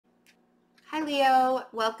Leo,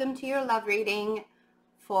 welcome to your love reading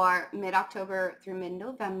for mid-October through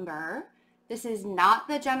mid-November. This is not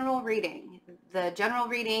the general reading. The general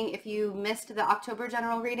reading, if you missed the October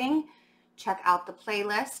general reading, check out the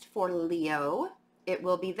playlist for Leo. It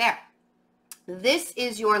will be there. This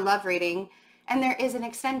is your love reading, and there is an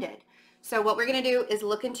extended. So what we're going to do is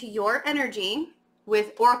look into your energy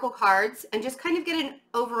with oracle cards and just kind of get an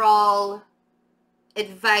overall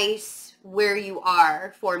advice where you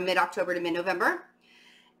are for mid-October to mid-November,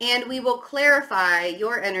 and we will clarify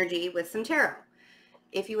your energy with some tarot.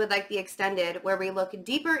 If you would like the extended, where we look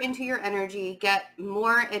deeper into your energy, get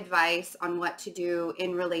more advice on what to do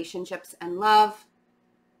in relationships and love,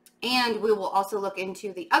 and we will also look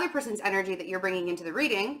into the other person's energy that you're bringing into the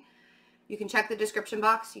reading, you can check the description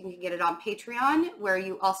box. You can get it on Patreon, where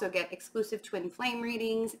you also get exclusive twin flame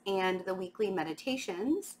readings and the weekly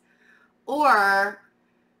meditations, or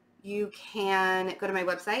you can go to my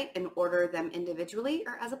website and order them individually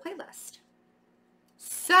or as a playlist.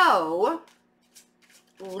 So,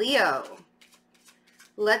 Leo,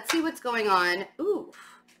 let's see what's going on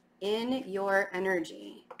in your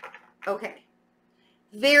energy. Okay,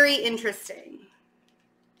 very interesting.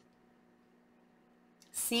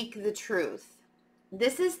 Seek the truth.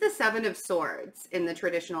 This is the Seven of Swords in the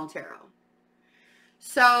traditional tarot.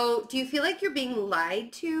 So, do you feel like you're being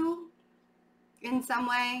lied to in some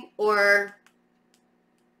way? Or,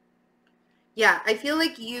 yeah, I feel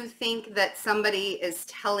like you think that somebody is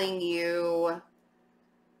telling you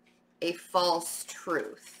a false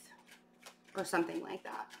truth or something like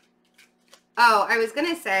that. Oh, I was going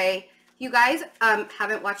to say, if you guys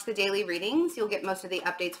haven't watched the daily readings, you'll get most of the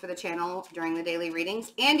updates for the channel during the daily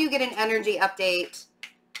readings, and you get an energy update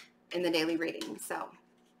in the daily readings. So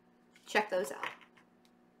check those out.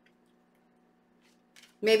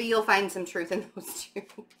 Maybe you'll find some truth in those too.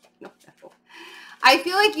 I don't know. I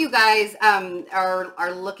feel like you guys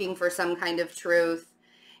are looking for some kind of truth.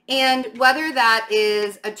 And whether that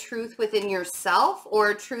is a truth within yourself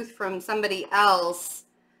or a truth from somebody else,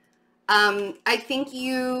 I think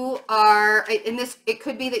you are, in this, it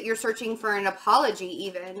could be that you're searching for an apology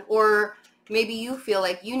even, or maybe you feel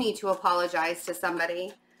like you need to apologize to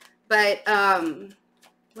somebody. But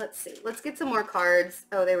let's see. Let's get some more cards.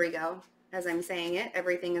 Oh, there we go. As I'm saying it,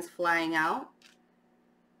 everything is flying out.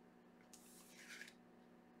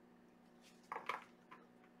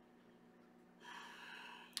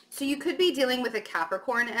 So you could be dealing with a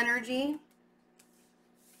Capricorn energy.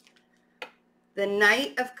 The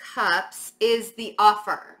Knight of Cups is the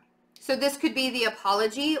offer. So this could be the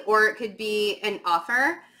apology, or it could be an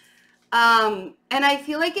offer. And I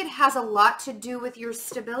feel like it has a lot to do with your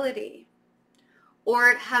stability,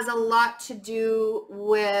 or it has a lot to do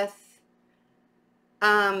with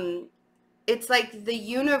it's like the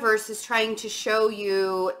universe is trying to show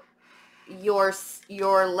you your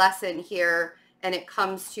lesson here, and it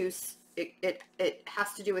comes to, it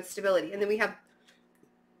has to do with stability. And then we have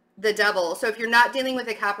the Devil. So if you're not dealing with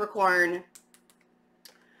a Capricorn,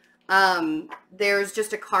 there's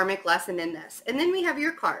just a karmic lesson in this. And then we have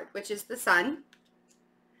your card, which is the Sun.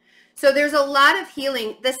 So there's a lot of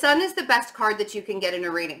healing. The Sun is the best card that you can get in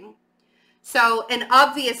a reading. So, and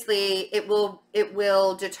obviously it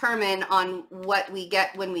will determine on what we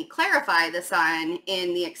get when we clarify the Sun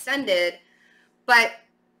in the extended, but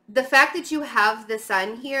the fact that you have the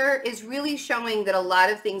Sun here is really showing that a lot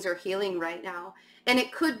of things are healing right now. And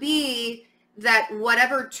it could be that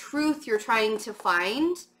whatever truth you're trying to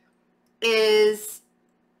find is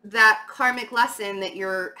that karmic lesson that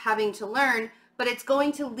you're having to learn, but it's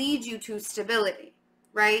going to lead you to stability,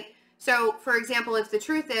 right? So, for example, if the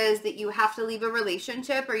truth is that you have to leave a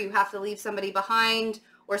relationship, or you have to leave somebody behind,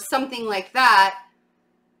 or something like that,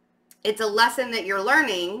 it's a lesson that you're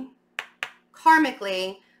learning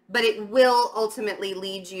karmically, but it will ultimately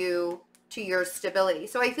lead you to your stability.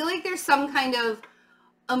 So I feel like there's some kind of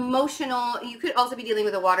emotional, you could also be dealing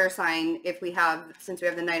with a water sign since we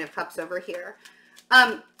have the Knight of Cups over here.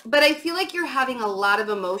 But I feel like you're having a lot of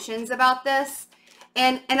emotions about this,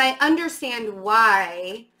 and I understand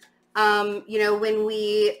why. You know, when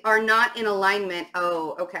we are not in alignment,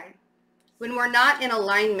 when we're not in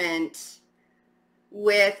alignment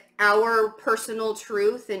with our personal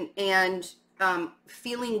truth and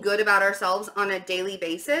feeling good about ourselves on a daily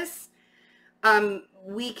basis,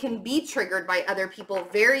 we can be triggered by other people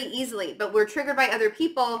very easily, but we're triggered by other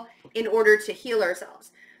people in order to heal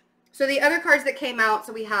ourselves. So the other cards that came out,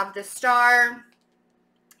 so we have the Star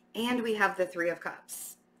and we have the Three of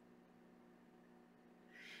Cups.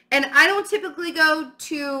 And I don't typically go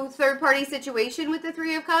to third-party situation with the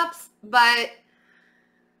Three of Cups, but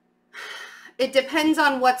it depends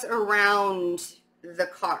on what's around the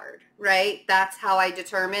card, right? That's how I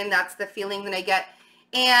determine, that's the feeling that I get.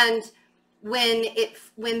 And when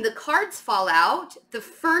the cards fall out, the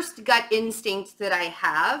first gut instinct that I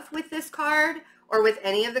have with this card or with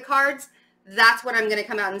any of the cards, that's what I'm going to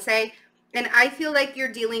come out and say. And I feel like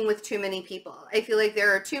you're dealing with too many people. I feel like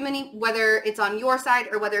there are too many, whether it's on your side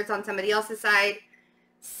or whether it's on somebody else's side.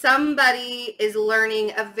 Somebody is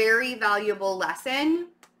learning a very valuable lesson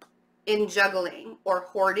in juggling or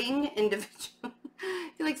hoarding individual.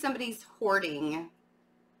 I feel like somebody's hoarding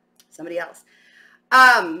somebody else.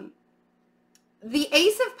 The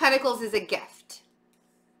Ace of Pentacles is a gift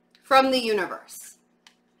from the universe.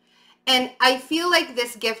 And I feel like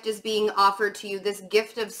this gift is being offered to you. This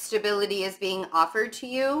gift of stability is being offered to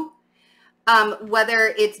you.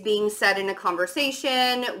 Whether it's being said in a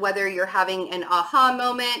conversation, whether you're having an aha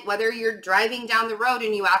moment, whether you're driving down the road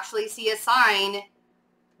and you actually see a sign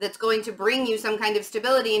that's going to bring you some kind of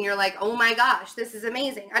stability and you're like, oh my gosh, this is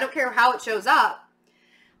amazing. I don't care how it shows up,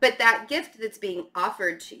 but that gift that's being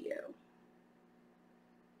offered to you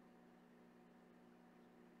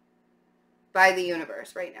by the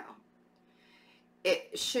universe right now,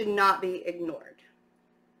 it should not be ignored.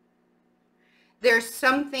 There's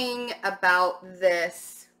something about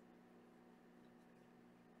this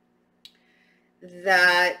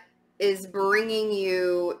that is bringing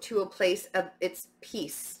you to a place of its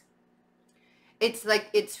peace. It's like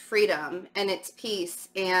it's freedom and it's peace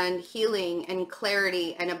and healing and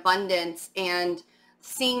clarity and abundance and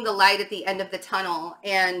seeing the light at the end of the tunnel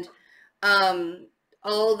and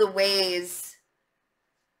all the ways,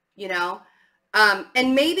 you know.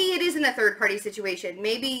 And maybe it isn't a third party situation.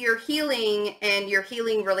 Maybe you're healing and you're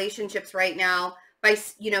healing relationships right now by,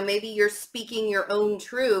 you know, maybe you're speaking your own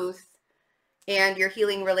truth and you're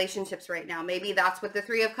healing relationships right now. Maybe that's what the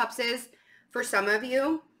Three of Cups is for some of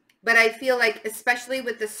you. But I feel like, especially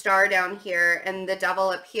with the star down here and the devil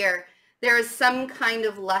up here, there is some kind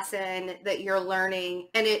of lesson that you're learning,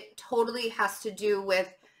 and it totally has to do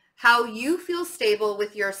with how you feel stable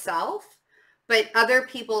with yourself, but other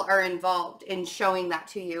people are involved in showing that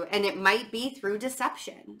to you, and it might be through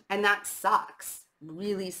deception, and that sucks,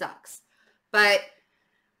 really sucks. But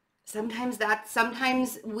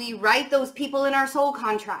sometimes we write those people in our soul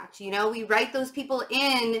contract, you know, we write those people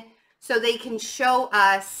in so they can show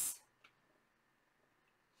us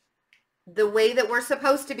the way that we're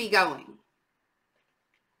supposed to be going,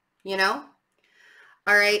 you know?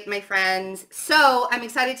 All right, my friends. So I'm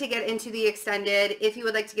excited to get into the extended. If you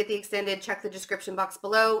would like to get the extended, check the description box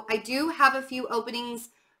below. I do have a few openings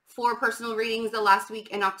for personal readings the last week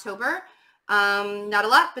in October. Not a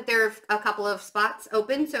lot, but there are a couple of spots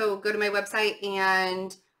open. So go to my website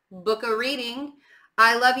and book a reading.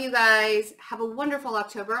 I love you guys. Have a wonderful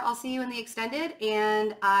October. I'll see you in the extended,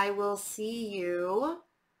 and I will see you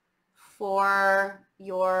for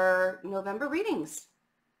your November readings.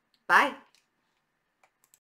 Bye.